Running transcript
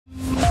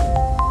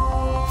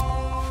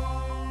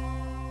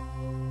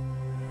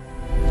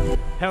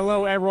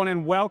Hello, everyone,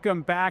 and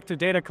welcome back to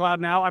Data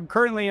Cloud Now. I'm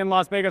currently in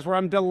Las Vegas, where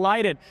I'm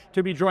delighted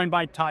to be joined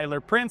by Tyler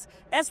Prince,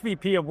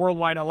 SVP of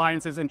Worldwide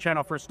Alliances and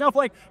Channel for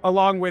Snowflake,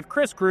 along with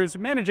Grusz,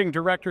 Managing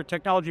Director,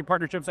 Technology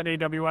Partnerships at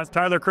AWS.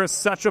 Tyler, Chris,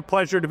 such a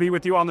pleasure to be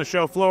with you on the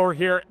show floor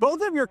here.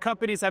 Both of your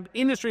companies have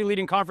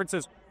industry-leading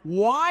conferences.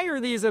 Why are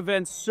these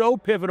events so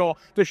pivotal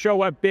to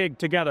show up big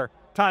together?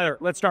 Tyler,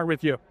 let's start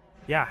with you.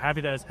 Yeah,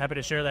 happy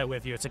to share that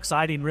with you. It's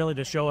exciting, really,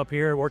 to show up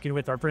here working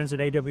with our friends at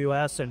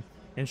AWS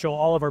and show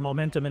all of our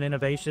momentum and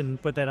innovation,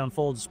 put that on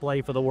full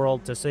display for the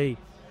world to see.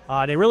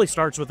 And it really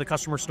starts with the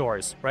customer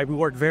stories, right? We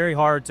work very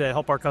hard to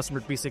help our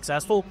customers be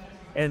successful,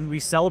 and we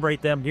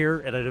celebrate them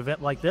here at an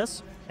event like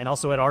this, and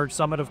also at our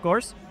summit, of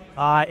course.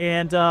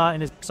 And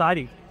it's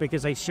exciting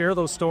because they share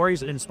those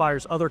stories. It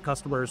inspires other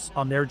customers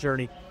on their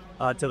journey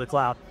to the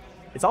cloud.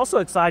 It's also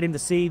exciting to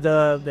see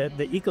the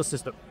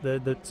ecosystem,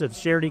 the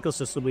shared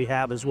ecosystem we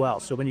have as well.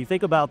 So when you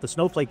think about the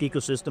Snowflake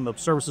ecosystem of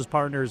services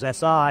partners,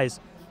 SIs,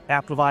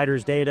 app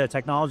providers, data,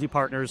 technology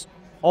partners,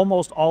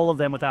 almost all of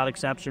them without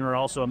exception are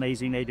also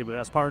amazing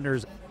AWS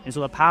partners. And so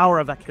the power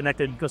of that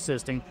connected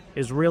ecosystem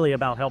is really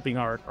about helping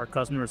our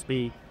customers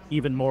be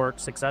even more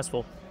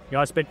successful. You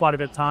know, I spent quite a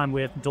bit of time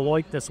with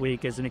Deloitte this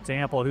week as an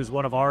example, who's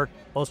one of our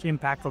most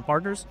impactful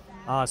partners.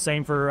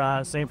 Same for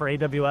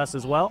AWS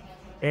as well.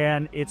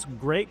 And it's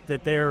great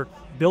that they're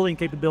building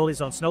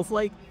capabilities on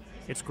Snowflake.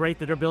 It's great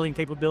that they're building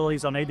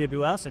capabilities on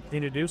AWS and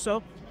continue to do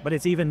so, but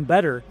it's even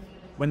better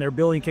when they're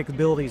building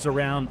capabilities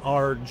around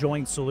our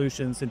joint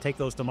solutions and take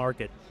those to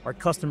market. Our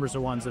customers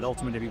are ones that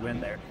ultimately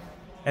win there.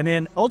 And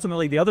then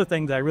ultimately, the other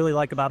thing that I really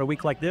like about a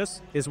week like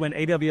this is when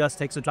AWS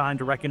takes the time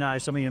to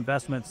recognize some of the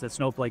investments that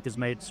Snowflake has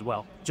made as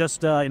well.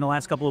 Just in the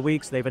last couple of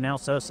weeks, they've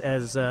announced us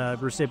as a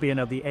recipient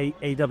of the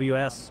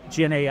AWS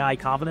Gen AI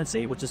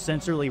Competency, which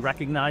essentially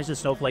recognizes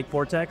Snowflake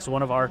Cortex,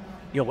 one of our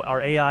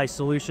AI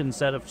solution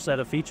set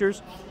of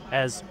features,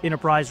 as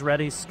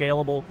enterprise-ready,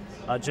 scalable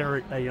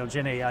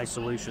Gen AI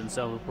solution.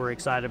 So we're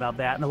excited about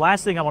that. And the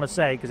last thing I want to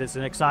say, because it's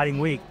an exciting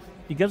week,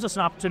 it gives us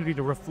an opportunity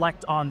to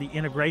reflect on the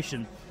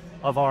integration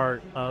of our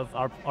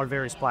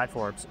various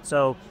platforms.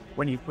 So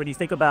when you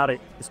think about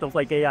it, the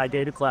Snowflake AI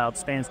Data Cloud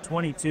spans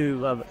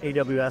 22 of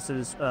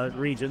AWS's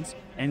regions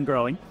and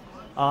growing.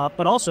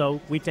 But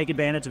also, we take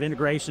advantage of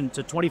integration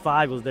to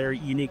 25 of their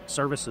unique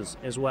services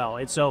as well.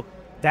 And so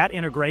that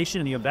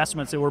integration and the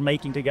investments that we're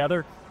making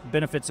together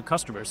benefits the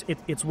customers.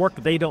 It's work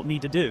they don't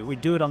need to do. We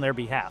do it on their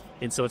behalf.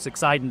 And so it's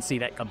exciting to see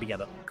that come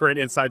together. Great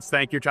insights.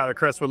 Thank you, Tyler.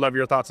 Chris, would love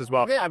your thoughts as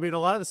well. Yeah, I mean, a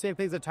lot of the same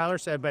things that Tyler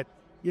said, but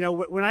you know,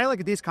 when I look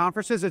at these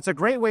conferences, it's a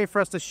great way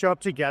for us to show up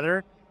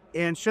together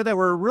and show that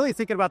we're really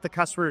thinking about the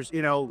customers,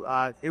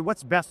 and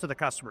what's best for the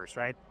customers,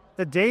 right?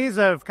 The days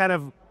of kind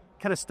of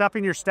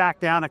stuffing your stack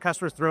down a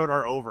customer's throat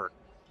are over.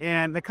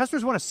 And the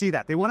customers want to see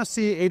that. They want to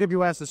see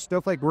AWS and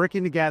Snowflake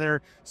working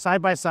together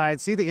side by side,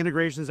 see the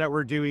integrations that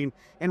we're doing,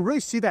 and really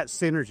see that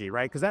synergy,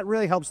 right? Because that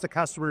really helps the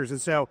customers. And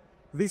so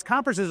these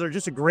conferences are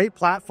just a great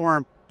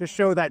platform to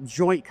show that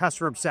joint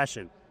customer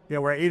obsession,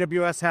 where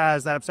AWS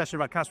has that obsession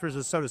about customers,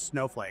 and so does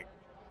Snowflake.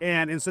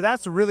 And so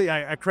that's really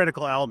a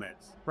critical element,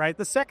 right?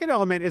 The second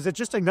element is it's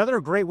just another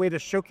great way to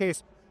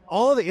showcase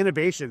all of the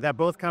innovation that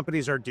both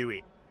companies are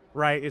doing,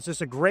 right? It's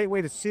just a great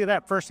way to see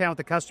that firsthand with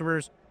the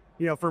customers.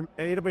 For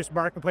AWS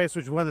Marketplace,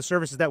 which is one of the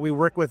services that we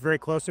work with very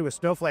closely with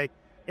Snowflake,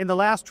 in the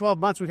last 12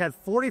 months, we've had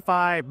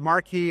 45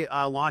 marquee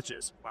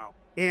launches. Wow.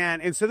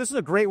 And so this is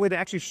a great way to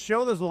actually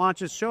show those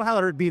launches, show how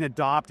they're being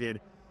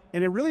adopted.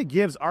 And it really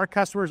gives our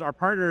customers, our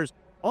partners,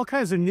 all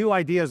kinds of new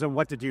ideas on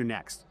what to do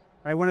next.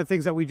 Right, one of the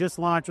things that we just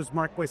launched was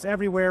Marketplace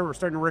Everywhere. We're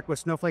starting to work with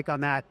Snowflake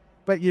on that.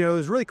 But it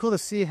was really cool to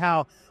see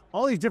how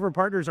all these different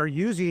partners are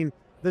using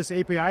this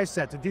API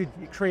set to do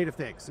creative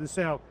things. And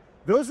so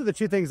those are the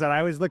two things that I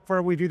always look for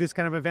when we do this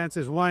kind of events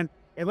is one,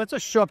 it lets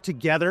us show up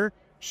together,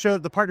 show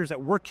the partners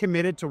that we're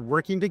committed to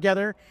working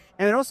together.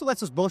 And it also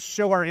lets us both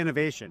show our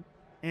innovation.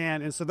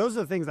 And so those are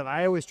the things that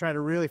I always try to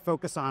really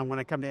focus on when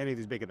I come to any of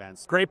these big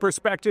events. Great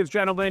perspectives,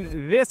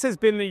 gentlemen. This has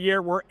been the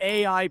year where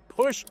AI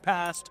pushed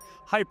past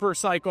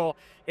hypercycle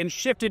and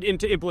shifted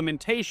into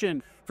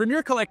implementation. From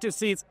your collective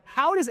seats,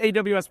 how does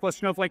AWS plus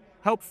Snowflake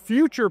help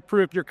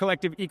future-proof your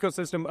collective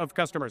ecosystem of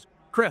customers?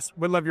 Chris,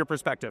 would love your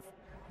perspective.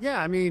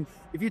 Yeah, I mean,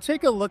 if you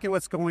take a look at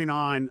what's going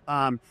on,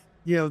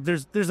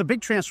 there's a big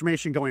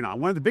transformation going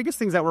on. One of the biggest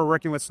things that we're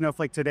working with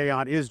Snowflake today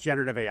on is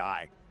generative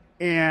AI.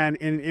 And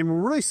we're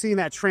really seeing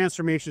that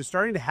transformation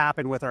starting to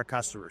happen with our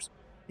customers.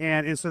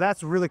 And so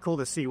that's really cool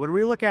to see. When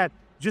we look at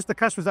just the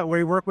customers that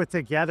we work with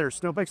together,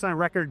 Snowflake's on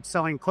record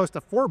selling close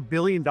to $4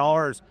 billion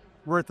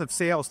worth of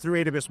sales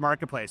through AWS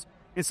Marketplace.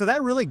 And so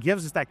that really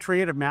gives us that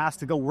creative mass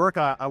to go work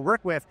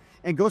with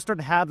and go start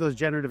to have those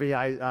generative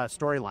AI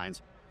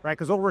storylines, right?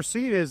 Because what we're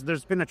seeing is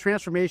there's been a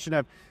transformation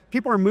of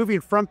people are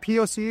moving from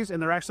POCs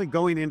and they're actually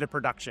going into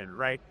production,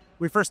 right?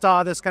 We first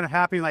saw this kind of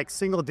happening like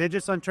single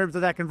digits in terms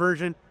of that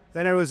conversion.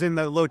 Then it was in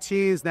the low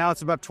teens. Now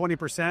it's about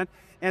 20%, and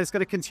it's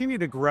going to continue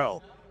to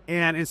grow.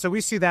 And so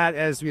we see that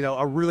as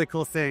a really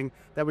cool thing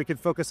that we can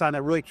focus on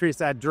that really creates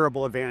that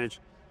durable advantage.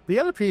 The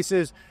other piece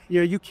is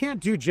you can't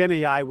do Gen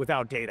AI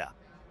without data.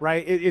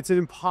 right? It's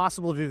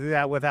impossible to do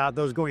that without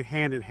those going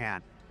hand in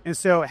hand. And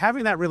so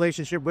having that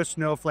relationship with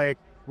Snowflake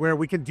where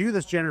we can do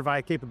this generative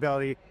AI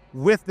capability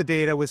with the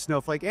data with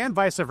Snowflake and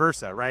vice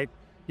versa, right?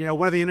 You know,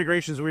 one of the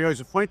integrations we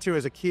always point to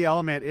as a key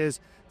element is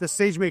the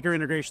SageMaker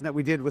integration that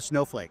we did with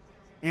Snowflake.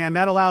 And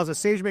that allows a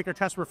SageMaker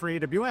customer for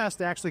AWS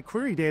to actually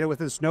query data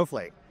within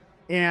Snowflake.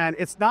 And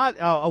it's not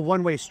a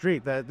one-way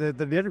street. The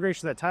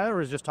integration that Tyler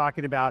was just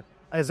talking about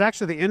is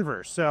actually the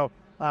inverse. So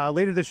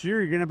later this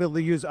year, you're going to be able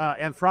to use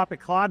Anthropic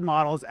Claude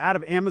models out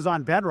of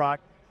Amazon Bedrock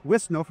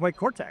with Snowflake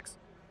Cortex.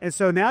 And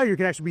so now you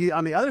can actually be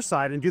on the other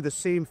side and do the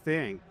same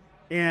thing.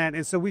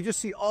 And so we just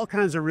see all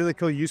kinds of really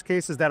cool use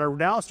cases that are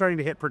now starting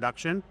to hit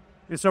production.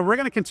 And so we're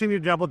going to continue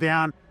to double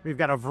down. We've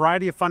got a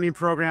variety of funding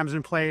programs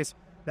in place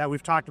that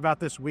we've talked about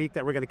this week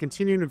that we're going to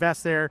continue to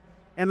invest there.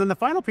 And then the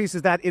final piece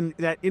is that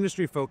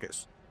industry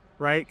focus,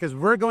 right? Because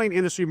we're going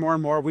industry more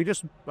and more. We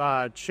just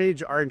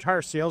changed our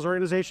entire sales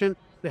organization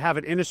to have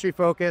an industry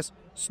focus.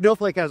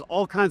 Snowflake has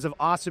all kinds of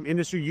awesome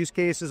industry use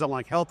cases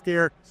along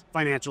healthcare,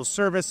 financial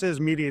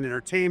services, media and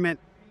entertainment.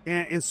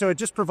 And so it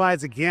just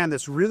provides, again,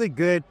 this really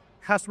good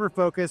customer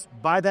focus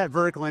by that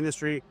vertical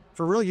industry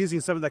for really using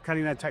some of the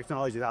cutting edge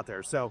technologies out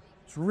there. So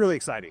it's really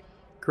exciting.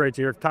 Great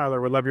to hear. Tyler,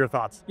 would love your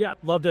thoughts. Yeah,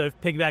 love to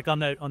piggyback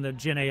on the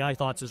Gen AI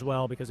thoughts as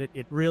well, because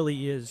it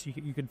really is,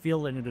 you can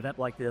feel in an event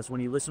like this when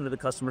you listen to the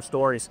customer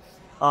stories.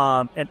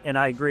 And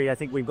I agree, I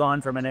think we've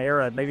gone from an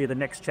era, maybe the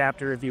next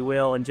chapter, if you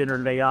will, in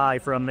generative AI,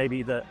 from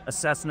maybe the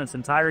assessments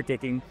and tire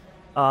kicking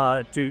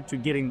to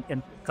getting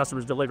and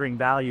customers delivering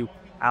value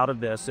out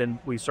of this. And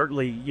we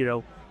certainly,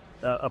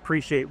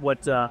 appreciate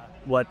what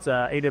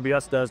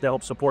AWS does to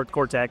help support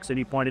Cortex, and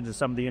he pointed to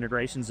some of the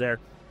integrations there.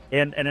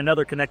 And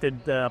another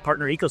connected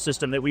partner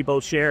ecosystem that we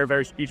both share, a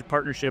very strategic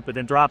partnership with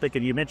Anthropic,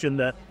 and you mentioned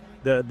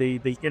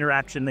the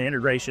interaction, the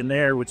integration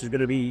there, which is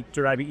going to be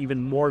driving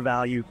even more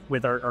value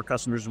with our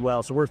customers as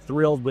well. So we're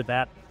thrilled with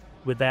that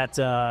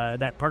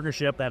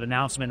partnership, that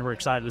announcement. We're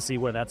excited to see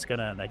where that's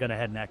gonna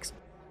head next.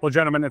 Well,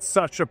 gentlemen, it's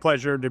such a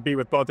pleasure to be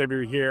with both of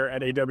you here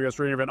at AWS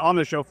Re event on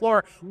the show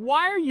floor.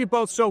 Why are you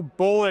both so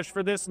bullish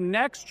for this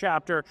next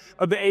chapter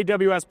of the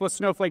AWS plus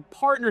Snowflake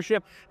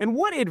partnership? And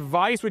what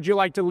advice would you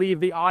like to leave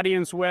the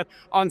audience with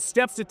on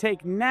steps to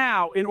take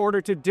now in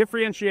order to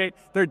differentiate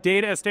their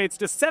data estates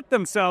to set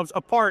themselves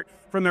apart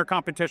from their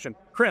competition?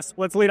 Chris,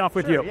 let's lead off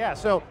with you. Yeah,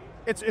 so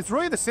it's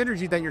really the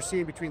synergy that you're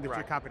seeing between the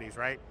two companies,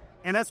 right?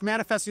 And that's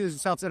manifesting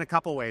itself in a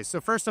couple ways. So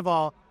first of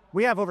all,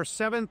 we have over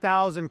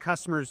 7,000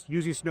 customers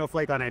using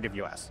Snowflake on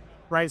AWS,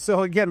 right?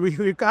 So again,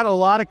 we've got a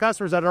lot of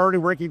customers that are already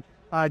working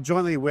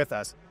jointly with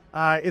us.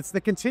 It's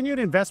the continued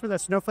investment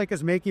that Snowflake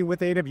is making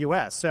with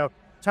AWS. So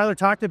Tyler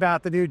talked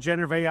about the new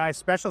generative AI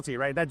specialty,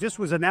 right? That just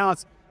was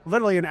announced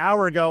literally an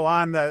hour ago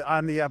on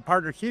the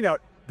partner keynote.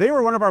 They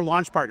were one of our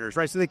launch partners,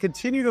 right? So they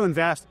continue to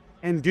invest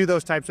and do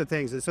those types of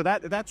things. And so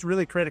that's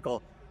really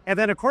critical. And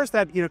then of course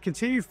that,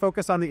 continued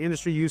focus on the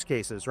industry use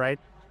cases, right?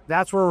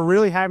 That's where we're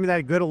really having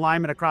that good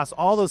alignment across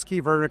all those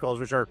key verticals,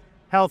 which are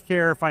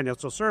healthcare,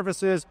 financial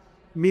services,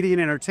 media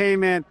and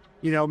entertainment,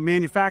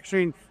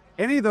 manufacturing.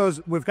 Any of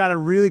those, we've got a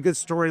really good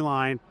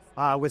storyline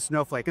with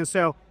Snowflake. And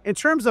so in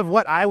terms of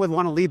what I would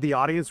want to lead the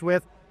audience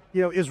with,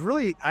 is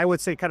really, I would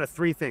say, kind of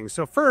three things.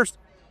 So first,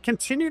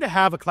 continue to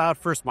have a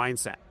cloud-first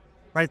mindset,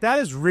 right? That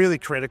is really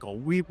critical.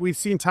 We've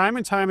seen time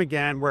and time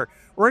again where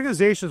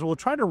organizations will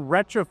try to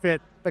retrofit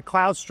the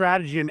cloud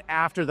strategy in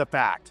after the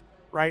fact.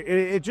 Right?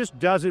 It just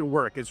doesn't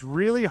work. It's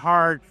really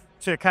hard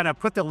to kind of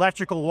put the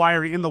electrical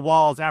wiring in the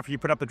walls after you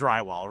put up the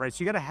drywall, right?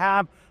 So you got to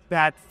have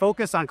that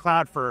focus on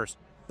cloud first.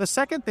 The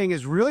second thing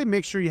is really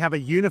make sure you have a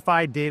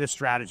unified data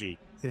strategy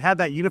and have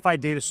that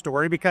unified data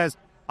story, because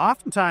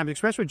oftentimes,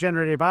 especially with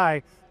generative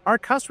AI, our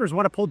customers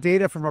want to pull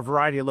data from a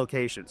variety of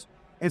locations.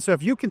 And so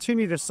if you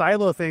continue to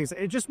silo things,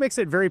 it just makes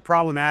it very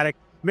problematic,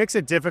 makes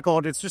it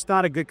difficult. It's just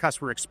not a good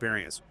customer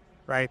experience,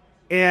 right?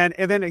 And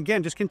then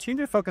again, just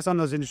continue to focus on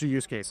those industry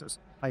use cases.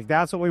 Like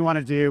that's what we want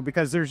to do,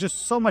 because there's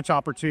just so much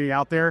opportunity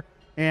out there.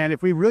 And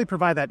if we really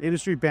provide that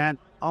industry bent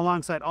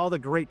alongside all the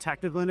great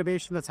technical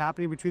innovation that's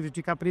happening between the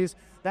two companies,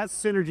 that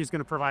synergy is going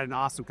to provide an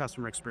awesome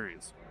customer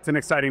experience. It's an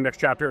exciting next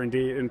chapter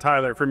indeed. And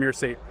Tyler, from your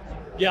seat.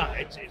 Yeah,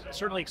 it's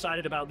certainly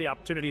excited about the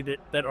opportunity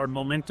that our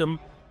momentum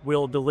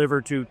will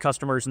deliver to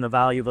customers and the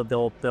value that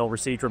they'll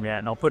receive from that.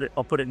 And I'll put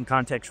it in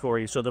context for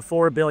you. So the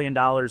 $4 billion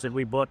that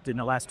we booked in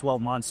the last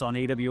 12 months on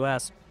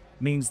AWS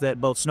means that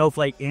both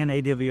Snowflake and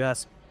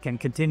AWS can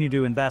continue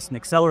to invest and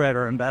accelerate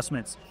our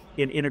investments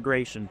in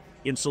integration,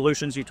 in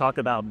solutions you talk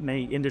about,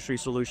 many industry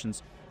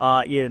solutions,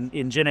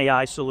 in Gen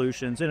AI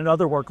solutions, and in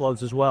other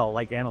workloads as well,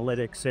 like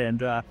analytics and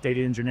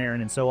data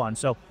engineering and so on.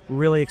 So we're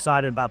really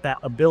excited about that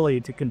ability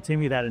to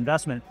continue that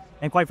investment.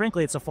 And quite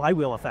frankly, it's a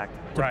flywheel effect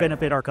to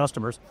benefit our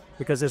customers,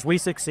 because as we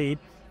succeed,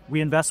 we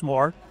invest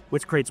more,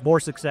 which creates more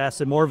success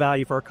and more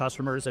value for our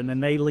customers, and then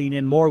they lean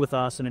in more with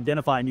us and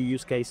identify new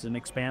use cases and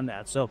expand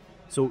that. So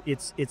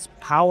it's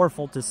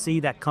powerful to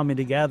see that coming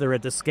together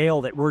at the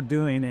scale that we're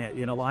doing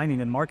in aligning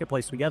in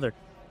marketplace together.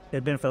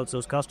 It benefits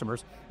those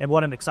customers. And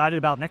what I'm excited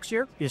about next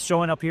year is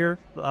showing up here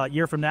a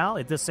year from now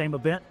at this same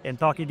event and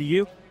talking to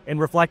you and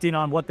reflecting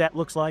on what that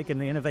looks like and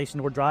the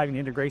innovation we're driving, the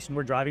integration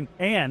we're driving,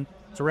 and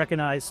to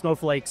recognize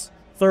Snowflake's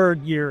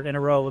 3rd year in a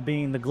row of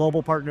being the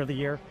Global Partner of the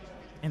Year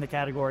in the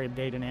category of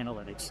data and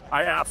analytics.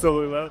 I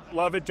absolutely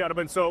love it,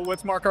 gentlemen. So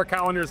let's mark our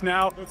calendars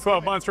now.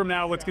 12 months from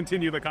now, let's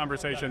continue the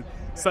conversation.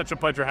 Such a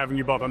pleasure having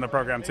you both on the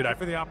program today.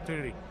 For the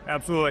opportunity.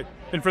 Absolutely.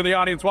 And for the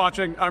audience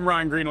watching, I'm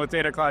Ryan Green with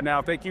Data Cloud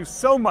Now. Thank you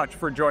so much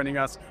for joining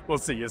us. We'll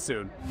see you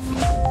soon.